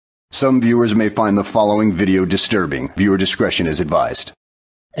Some viewers may find the following video disturbing. Viewer discretion is advised.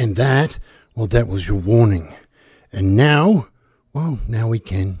 And that was your warning. And now, now we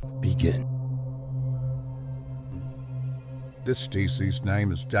can begin. This DC's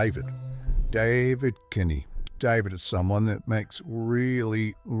name is David. David Kinney. David is someone that makes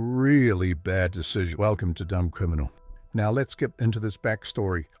really, really bad decisions. Welcome to Dumb Criminal. Now let's get into this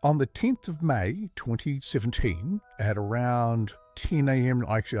backstory. On the 10th of May, 2017, at around 10 a.m.,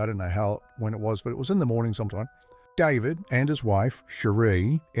 actually I don't know when it was, but it was in the morning sometime, David and his wife,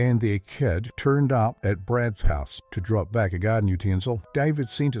 Cherie, and their kid turned up at Brad's house to drop back a garden utensil. David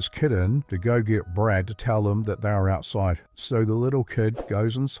sent his kid in to go get Brad to tell them that they are outside. So the little kid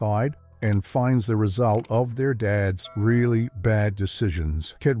goes inside and finds the result of their dad's really bad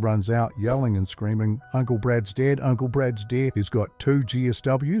decisions. Kid runs out yelling and screaming, "Uncle Brad's dead, Uncle Brad's dead." He's got 2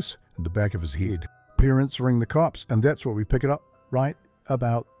 GSWs in the back of his head. Parents ring the cops, and that's where we pick it up right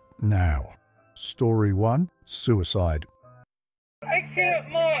about now. Story 1, suicide. I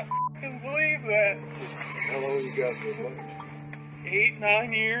can't not believe that. How long you guys been looking? 8,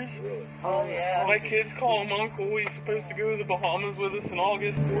 9 years. Really? Oh, yeah. My kids call him Uncle. He's supposed to go to the Bahamas with us in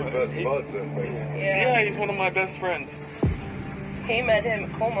August. Your best buds, then, basically. Yeah, he's one of my best friends. He met him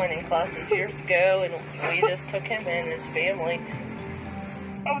at coal mining classes years ago, and we just took him in and his family.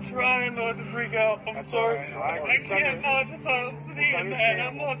 I'm trying not to freak out. I'm sorry. Right. I can't not to see that.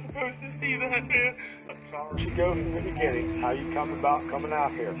 I'm not supposed to see that, man. I'm sorry. You go from the beginning. How you coming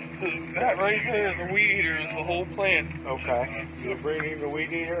out here? That right there is a weed eater, is the whole plant. Okay. You bringing the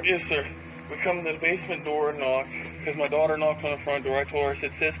weed eater? Yes, sir. We come to the basement door and knocked, because my daughter knocked on the front door. I told her, I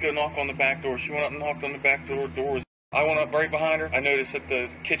said, "Sis, go knock on the back door." She went up and knocked on the back door. Doors. I went up right behind her. I noticed that the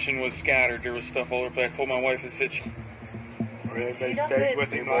kitchen was scattered. There was stuff all over the place. I told my wife, I said, They stayed with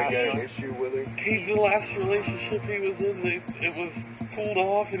him. Like an issue with him? the last relationship he was in, it was pulled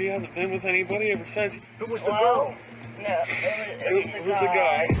off, and he hasn't been with anybody ever since. Who was the girl? No, it was the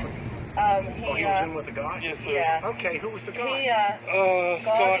guy. He was in with the guy? Yes, sir. Yeah. Okay, who was the guy?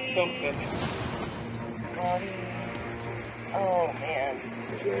 Scott something. Oh, man.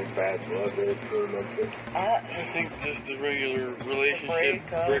 Is there any bad blood there for him? I think just the regular relationship,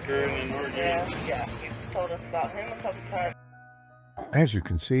 bickering and arguing. Yeah, you told us about him a couple times. As you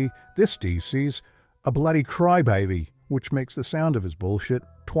can see, this DC's a bloody crybaby, which makes the sound of his bullshit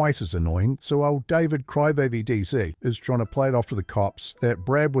twice as annoying. So old David Crybaby DC is trying to play it off to the cops that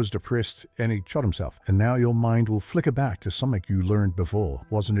Brad was depressed and he shot himself. And now your mind will flicker back to something you learned before.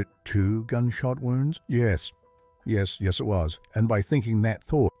 Wasn't it 2 gunshot wounds? Yes, it was. And by thinking that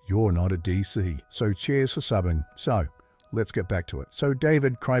thought, you're not a DC. So cheers for subbing. So, let's get back to it. So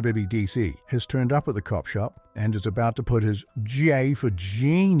David Crybaby DC has turned up at the cop shop and is about to put his J for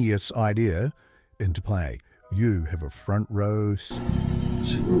genius idea into play. You have a front row seat.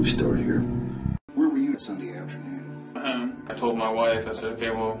 So where we start here? Where were you Sunday afternoon? I told my wife, I said, okay,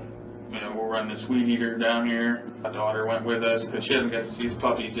 well, we'll run this weed eater down here. My daughter went with us because she hasn't got to see the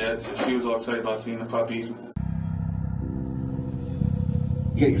puppies yet, so she was all excited about seeing the puppies.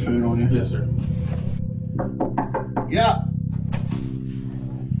 You got your phone on you? Yes, sir. Yeah.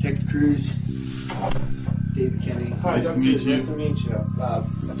 Detective Cruz. David Kinney. Hi, nice to meet you. Nice to meet you. I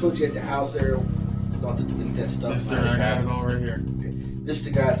told you at the house there not to delete that stuff. Yes, sir. I got it all right here. Okay. This is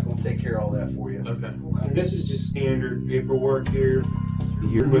the guy that's going to take care of all that for you. Okay. So this is just standard paperwork here.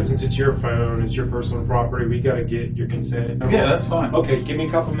 But since it's your phone, it's your personal property, we got to get your consent. Yeah, that's fine. Okay, give me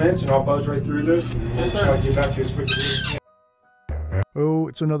a couple minutes and I'll buzz right through this. Yes, sir. I'll get back to you as quick as we can. Oh,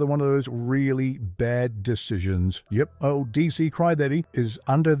 it's another one of those really bad decisions. Yep, old DC Crybaby is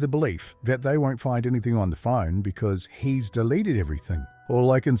under the belief that they won't find anything on the phone because he's deleted everything.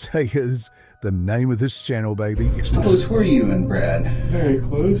 All I can say is the name of this channel, baby. How close were you and Brad? Very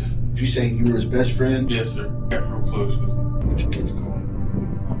close. Did you say you were his best friend? Yes, sir. Got real close with him. What's your kids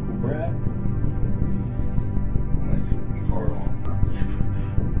calling? Uncle Brad. That's hard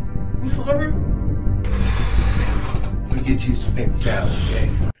on. You sorry? We'll get you some paper towels, okay?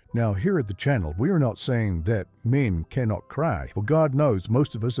 Now, here at the channel, we are not saying that men cannot cry. Well, God knows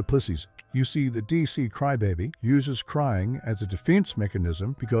most of us are pussies. You see, the DC Crybaby uses crying as a defense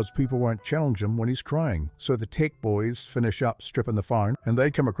mechanism because people won't challenge him when he's crying. So the tech boys finish up stripping the phone, and they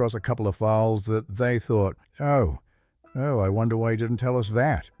come across a couple of files that they thought, oh, I wonder why he didn't tell us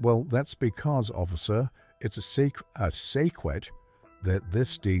that. Well, that's because, officer, it's a secret that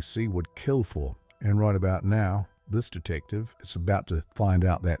this DC would kill for. And right about now, this detective is about to find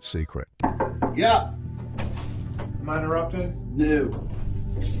out that secret. Yeah. Am I interrupted? No.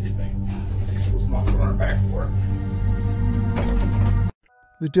 Excuse me. Let's knock on our back door.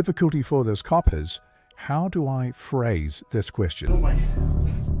 The difficulty for this cop is, how do I phrase this question? Oh my.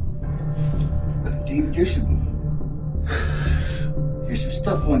 David, there's some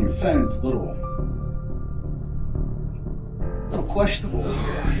stuff on your phone. It's a little questionable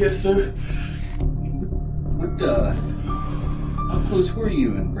here. Yes, sir. How close were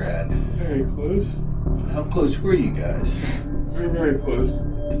you and Brad? Very close. How close were you guys? Very, very close.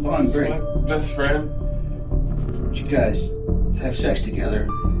 Fine, great. My best friend. Did you guys have sex together?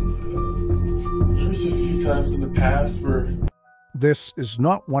 There's a few times in the past where... This is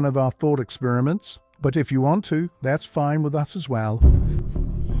not one of our thought experiments, but if you want to, that's fine with us as well.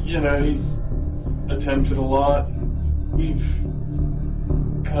 You know, he's attempted a lot. We've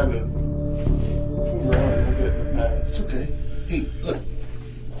kind of fooled around a little bit in the past. It's okay. Hey, look.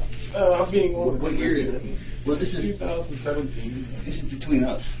 I'm being honest. What year is it? Well, this is 2017. This is between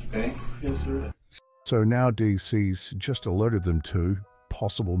us, okay? Yes, sir. So now DC's just alerted them to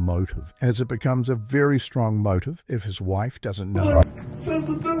possible motive, as it becomes a very strong motive if his wife doesn't know.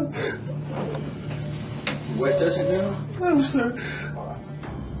 Doesn't know. Your wife doesn't know? No, sir.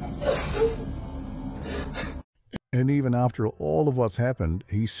 And even after all of what's happened,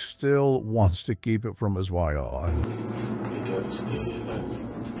 he still wants to keep it from his wife. He devastated that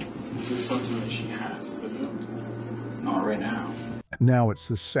this is something that she has to do. Not right now. Now it's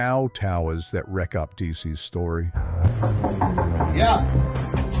the cell towers that wreck up DC's story. Yeah.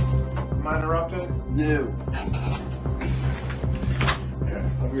 Am I interrupting? No. Yeah,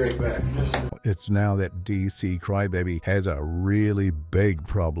 I'll be right back. Yes, sir. It's now that DC Crybaby has a really big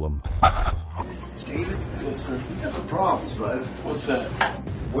problem. David? Yes, sir. We got some problems, bud. What's that?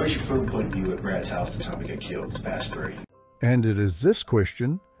 Where's your phone putting you at Brad's house the time we got killed? It's past 3. And it is this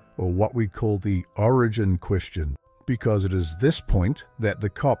question, or what we call the origin question, because it is this point that the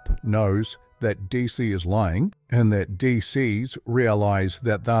cop knows that DC is lying and that DCs realize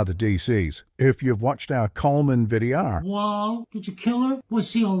that they're the DCs. If you've watched our Coleman video... Well, did you kill her?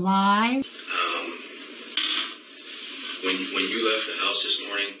 Was she alive? When you left the house this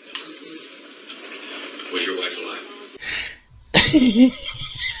morning, was your wife alive?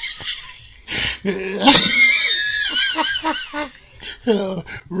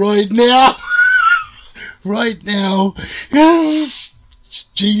 Right now,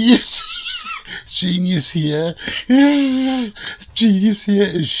 Genius here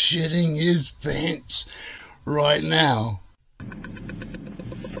is shitting his pants right now.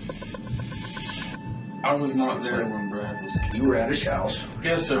 I was not there when Brad was killed. You were at his house.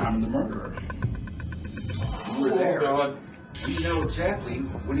 Yes, sir. I'm the murderer. You were there. Oh, God. You know exactly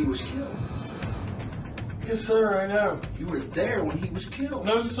when he was killed. Yes, sir, I know. You were there when he was killed.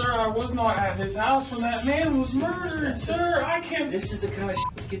 No, sir, I was not at his house when that man was murdered, sir. I can't... This is the kind of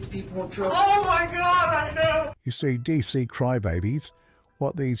shit that gets people in trouble. Oh, my God, I know. You see, DC Crybabies,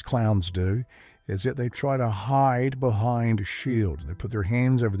 what these clowns do is that they try to hide behind a shield. They put their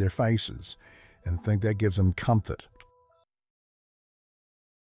hands over their faces and think that gives them comfort.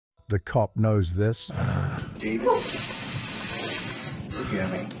 The cop knows this. David, look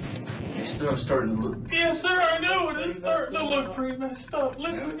at me. You're starting to look... Yes, sir, I know. It is starting to look pretty messed up.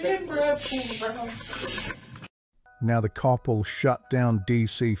 Listen, me and Brad pulled around. Now the cop will shut down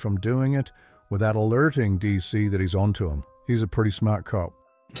DC from doing it without alerting DC that he's onto him. He's a pretty smart cop.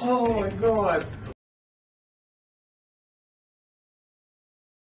 Oh, my God.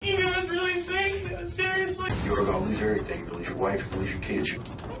 You guys really think this? Seriously? You're going to lose everything. You lose your wife, you lose your kids.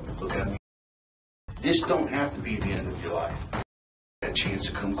 Look at me. This don't have to be the end of your life. That chance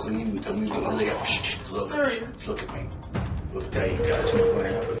to come clean and tell me what really happened. Look at me. Look at that, you guys know what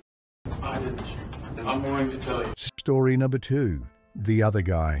happened. I didn't shoot. I'm going to tell you. Story number 2, the other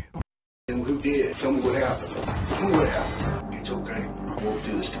guy. And who did? Tell me what happened. Tell me what happened. It's okay. We'll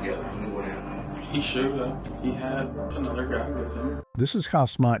do this together. Tell me what happened. He showed up. He had another guy with him. This is how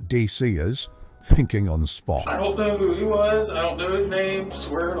smart DC is, thinking on the spot. I don't know who he was. I don't know his name. I'm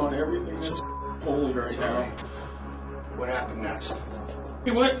swearing on everything that's holy right now. What happened next?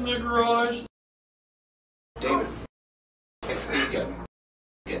 He went in the garage. David, look at me.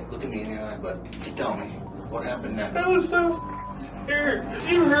 Look at me in the eye, bud. You tell me what happened next. I was so scared.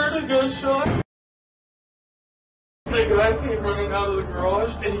 You heard a gunshot. The guy came running out of the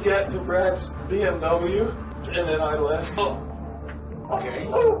garage, and he got into Brad's BMW, and then I left. Okay.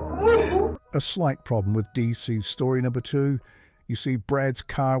 A slight problem with DC's story number 2. You see, Brad's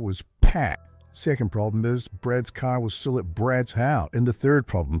car was packed. Second problem is Brad's car was still at Brad's house. And the third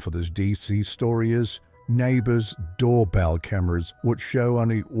problem for this DC story is neighbors' doorbell cameras, which show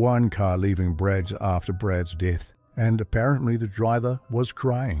only one car leaving Brad's after Brad's death. And apparently the driver was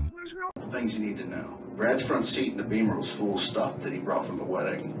crying. Things you need to know. Brad's front seat in the Beamer was full of stuff that he brought from the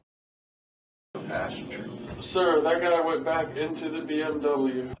wedding. A passenger. Sir, that guy went back into the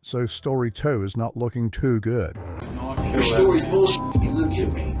BMW. So story 2 is not looking too good. Your story's bullshit. You look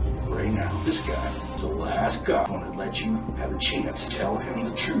at me right now. This guy is the last guy I want to let you have a chance to tell him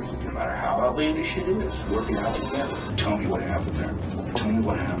the truth, no matter how outlandish it is. Working out together. Tell me what happened there. Tell me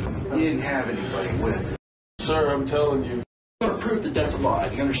what happened. You didn't have anybody with you. Sir, I'm telling you. We're going to prove that that's a lie.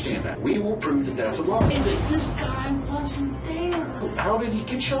 You understand that? We will prove that that's a lie. And that this guy wasn't there. How did he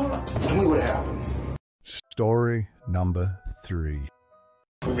get shot? Tell me what happened. Story number 3.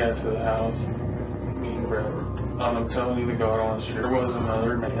 We got to the house, me and Brett, and I'm telling you the God honest truth, there was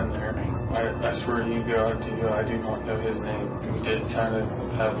another man there. I swear to you, God, I do not know his name. We did kind of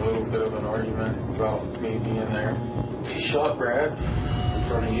have a little bit of an argument about me being there. He shot Brad in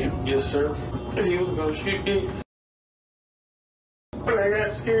front of you. Yes, sir. And he was going to shoot me. But I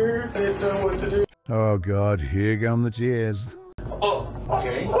got scared. I didn't know what to do. Oh God, here come the tears. Oh,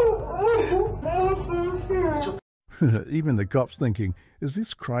 okay. Even the cops thinking, is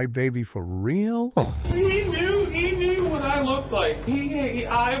this crybaby for real? He knew what I looked like.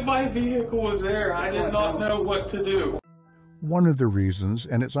 My vehicle was there. I did not know what to do. One of the reasons,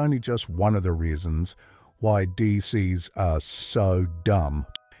 and it's only just one of the reasons, why DCs are so dumb,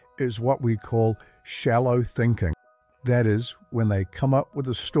 is what we call shallow thinking. That is, when they come up with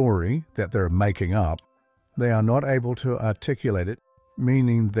a story that they're making up, they are not able to articulate it,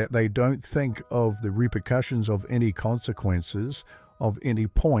 meaning that they don't think of the repercussions of any consequences, of any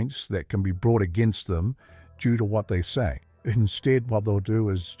points that can be brought against them due to what they say. Instead, what they'll do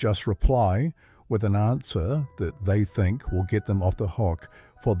is just reply with an answer that they think will get them off the hook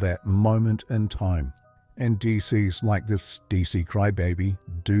for that moment in time. And DCs like this DC crybaby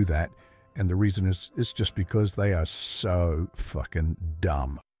do that, and the reason is just because they are so fucking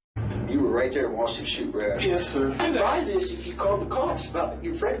dumb. You were right there and watched him shoot Brad. Yes, sir. You'd buy this if you called the cops about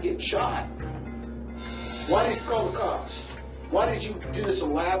your friend getting shot. Why did you call the cops? Why did you do this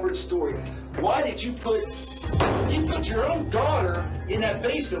elaborate story? Why did you put your own daughter in that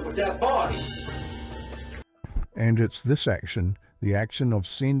basement with that body? And it's this action, the action of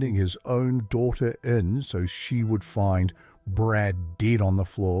sending his own daughter in so she would find Brad dead on the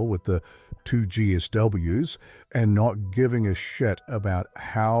floor with the 2 GSWs and not giving a shit about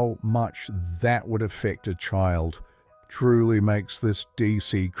how much that would affect a child, truly makes this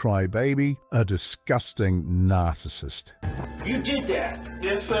DC crybaby a disgusting narcissist. You did that.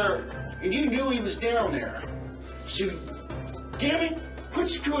 Yes, sir. And you knew he was down there. So, damn it, quit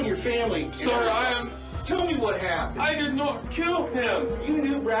screwing your family. Sir, Tell me what happened. I did not kill him. You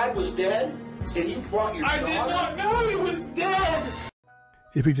knew Brad was dead, and you brought your daughter? I did not know he was dead.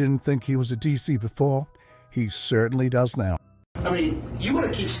 If he didn't think he was a DC before, he certainly does now. I mean, you want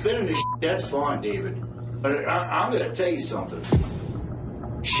to keep spinning this shit, that's fine, David. But I'm going to tell you something.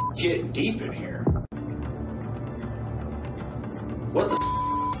 Shit's getting deep in here. What the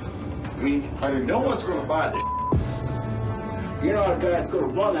I mean, no one's going to buy this shit. You're not a guy that's going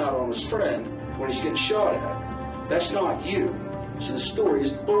to run out on his friend when he's getting shot at. That's not you. So the story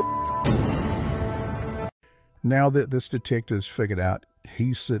is bull. Now that this detective's figured out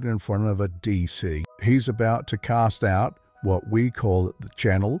he's sitting in front of a DC, he's about to cast out what we call the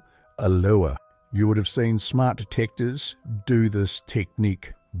channel a lure. You would have seen smart detectives do this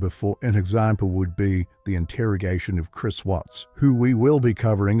technique before. An example would be the interrogation of Chris Watts, who we will be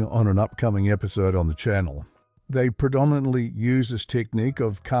covering on an upcoming episode on the channel. They predominantly use this technique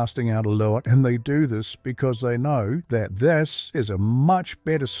of casting out a lure, and they do this because they know that this is a much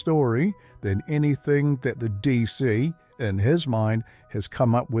better story than anything that the DC, in his mind, has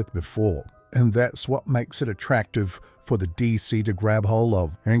come up with before. And that's what makes it attractive for the DC to grab hold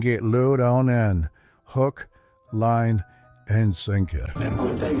of and get lured on in. Hook, line, and sinker. I'm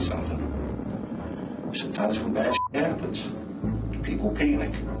going to tell you something. Sometimes when bad shit happens, people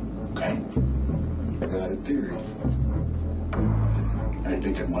panic, okay? I got a theory. I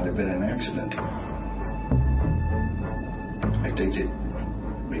think it might have been an accident. I think that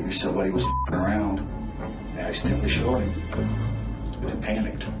maybe somebody was around and accidentally shot him. And then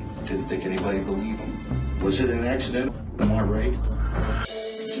panicked. Didn't think anybody believed him. Was it an accident? Am I right?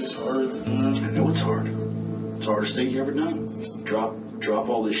 It's just hard. I know it's hard. It's the hardest thing you ever done. Drop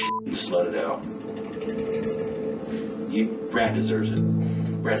all this shit and just let it out. Brad deserves it.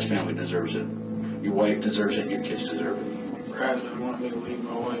 Brad's family deserves it. Your wife deserves it. Your kids deserve it. Brad didn't want me to leave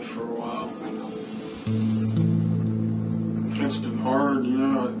my wife for a while. It's been hard, you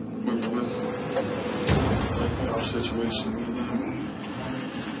know, with our situation.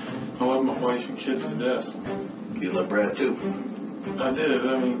 I love my wife and kids to death. You love Brad too? I did,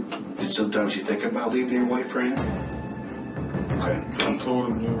 I mean... Did sometimes you think about leaving your wife for him? Okay. I told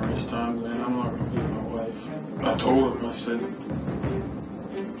him numerous times, man, I'm not going to leave my wife. I told him, I said,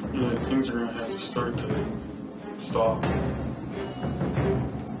 you know, things are gonna have to start to stop.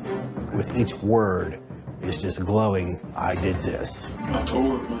 With each word, it's just glowing, I did this. I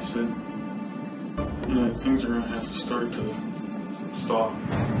told him, I said, you know, things are gonna have to start to stop.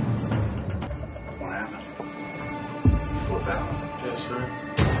 What happened? Flip out. Yes, sir.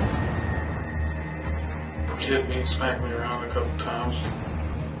 He hit me and smacked me around a couple times.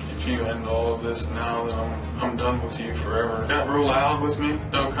 If you end all of this now, then I'm done with you forever. Got real loud with me, you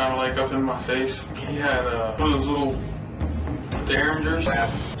know, kind of like up in my face. He had one of those little derringers.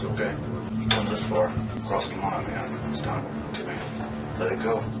 It's okay. You come this far, cross the line, man. It's time. Come here. Let it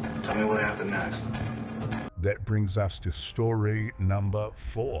go. Tell me what happened next. That brings us to story number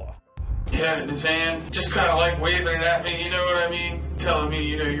 4. He had it in his hand, just kind of like waving it at me, you know what I mean? Telling me,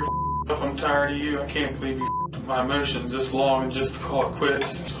 you know, you're up, I'm tired of you, I can't believe you with my emotions this long and just to call it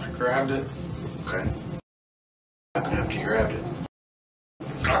quits. So I grabbed it. Okay. What happened after you grabbed it?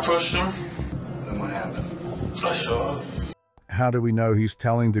 I pushed him. Then what happened? I shot. How do we know he's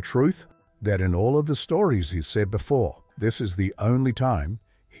telling the truth? That in all of the stories he's said before, this is the only time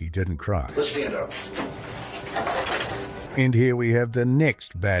he didn't cry. Let's stand up. And here we have the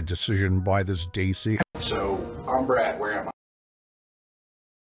next bad decision by this DC. So, I'm Brad. Where am I?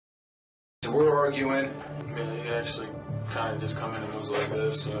 So we're arguing. Yeah, he actually kind of just come in and was like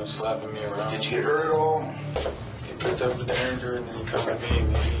this, you know, slapping me around. Did you get hurt at all? He picked up the derringer and then he come at me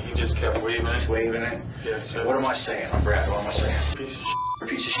and he just kept waving it. He's waving it? Yeah, so. What am I saying? I'm Brad. What am I saying? Piece of You're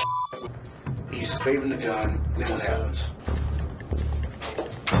a piece of shit. He's waving the gun. Then what happens?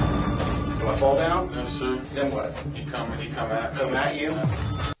 Do I fall down? No, sir. Then what? He come at me. Come at you?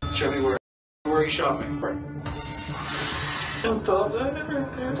 Show me where you shot me. On top of the head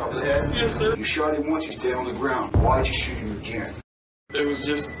right there. On top of the head? Yes, sir. You shot him once, he's dead on the ground. Why'd you shoot him again?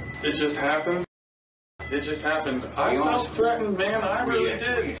 It just happened. It just happened. I felt threatened, man. I really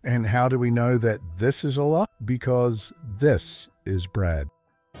did. And how do we know that this is a lie? Because this is Brad.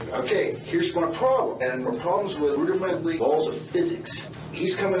 Okay, here's my problem. And my problem's with rudimentary laws of physics.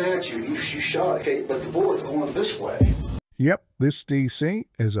 He's coming at you, you shot, okay, but the bullet's going this way. Yep, this DC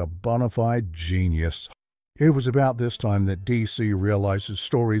is a bona fide genius. It was about this time that DC realized his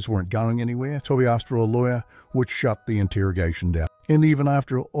stories weren't going anywhere, so he asked for a lawyer, which shut the interrogation down. And even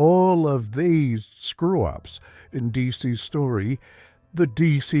after all of these screw-ups in DC's story, the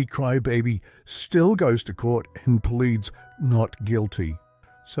DC crybaby still goes to court and pleads not guilty.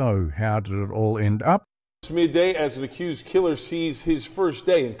 So how did it all end up? It's midday as an accused killer sees his first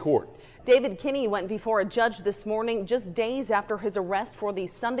day in court. David Kinney went before a judge this morning, just days after his arrest for the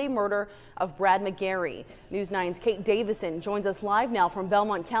Sunday murder of Brad McGarry. News 9's Kate Davison joins us live now from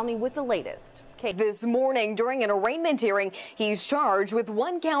Belmont County with the latest. Kate. This morning, during an arraignment hearing, he's charged with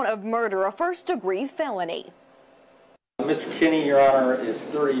 1 count of murder, a first-degree felony. Mr. Kinney, Your Honor, is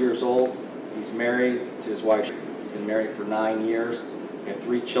 30 years old. He's married to his wife. He's been married for 9 years. We have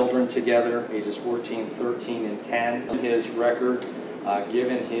 3 children together, ages 14, 13, and 10. His record,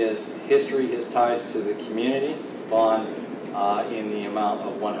 given his history, his ties to the community, bond in the amount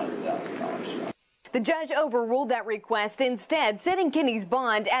of $100,000. The judge overruled that request, instead setting Kinney's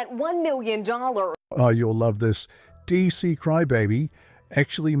bond at $1 million. Oh, you'll love this. DC crybaby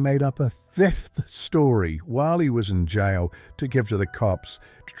actually made up a 5th story while he was in jail to give to the cops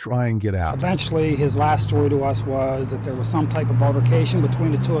to try and get out. Eventually, his last story to us was that there was some type of altercation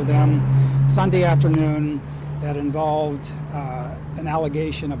between the 2 of them Sunday afternoon that involved an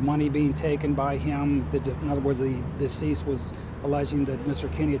allegation of money being taken by him. In other words, the deceased was alleging that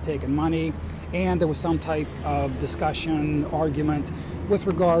Mr. Kinney had taken money, and there was some type of discussion, argument with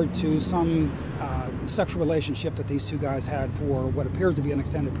regard to some sexual relationship that these 2 guys had for what appears to be an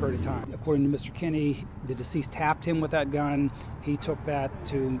extended period of time. According to Mr. Kinney, the deceased tapped him with that gun. He took that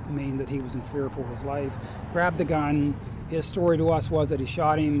to mean that he was in fear for his life, grabbed the gun. His story to us was that he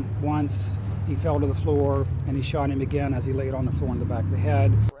shot him once, he fell to the floor, and he shot him again as he laid on the floor in the back of the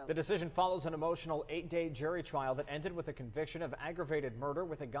head. The decision follows an emotional 8-day jury trial that ended with a conviction of aggravated murder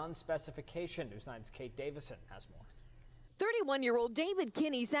with a gun specification. News 9's Kate Davison has more. 31-year-old David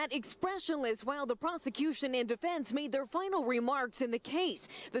Kinney sat expressionless while the prosecution and defense made their final remarks in the case.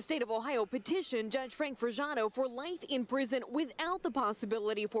 The state of Ohio petitioned Judge Frank Fraggiano for life in prison without the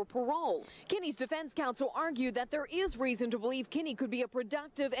possibility for parole. Kinney's defense counsel argued that there is reason to believe Kinney could be a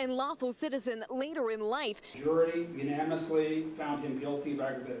productive and lawful citizen later in life. The jury unanimously found him guilty of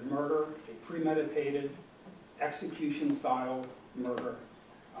aggravated murder, a premeditated execution-style murder,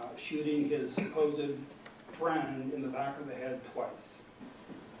 shooting his supposed friend in the back of the head twice.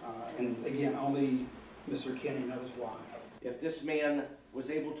 And again, only Mr. Kinney knows why. If this man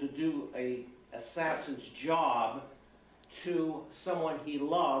was able to do a assassin's job to someone he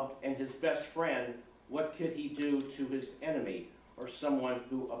loved and his best friend, what could he do to his enemy or someone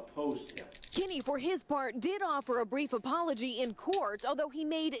who opposed him? Kinney, for his part, did offer a brief apology in court, although he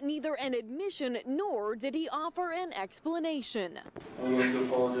made neither an admission nor did he offer an explanation. I would like to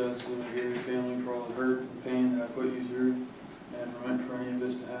apologize to the McGarry family for all the hurt and pain that I put you through, and for meant for any of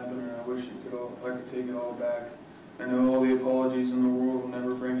this to happen, or I wish I could take it all back. I know all the apologies in the world will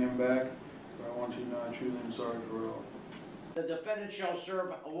never bring him back, but I want you to know I truly am sorry for it all. The defendant shall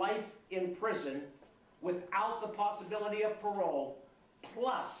serve life in prison without the possibility of parole,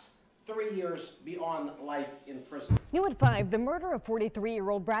 plus 3 years beyond life in prison. New at 5, the murder of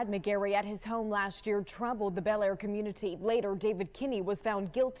 43-year-old Brad McGarry at his home last year troubled the Bel Air community. Later, David Kinney was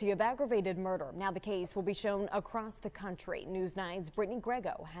found guilty of aggravated murder. Now the case will be shown across the country. News 9's Brittany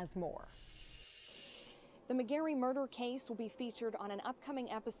Grego has more. The McGarry murder case will be featured on an upcoming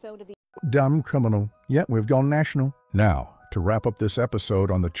episode of the Dumb Criminal. Yet we've gone national. Now, to wrap up this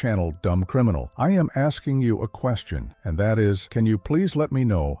episode on the channel Dumb Criminal, I am asking you a question, and that is, can you please let me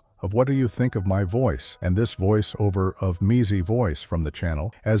know of what do you think of my voice and this voiceover of Measy Voice from the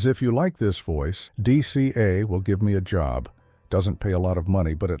channel? As if you like this voice, DCA will give me a job. Doesn't pay a lot of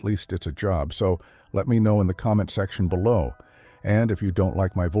money, but at least it's a job, so let me know in the comment section below. And if you don't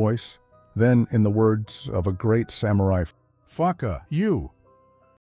like my voice, then in the words of a great samurai, fucka you.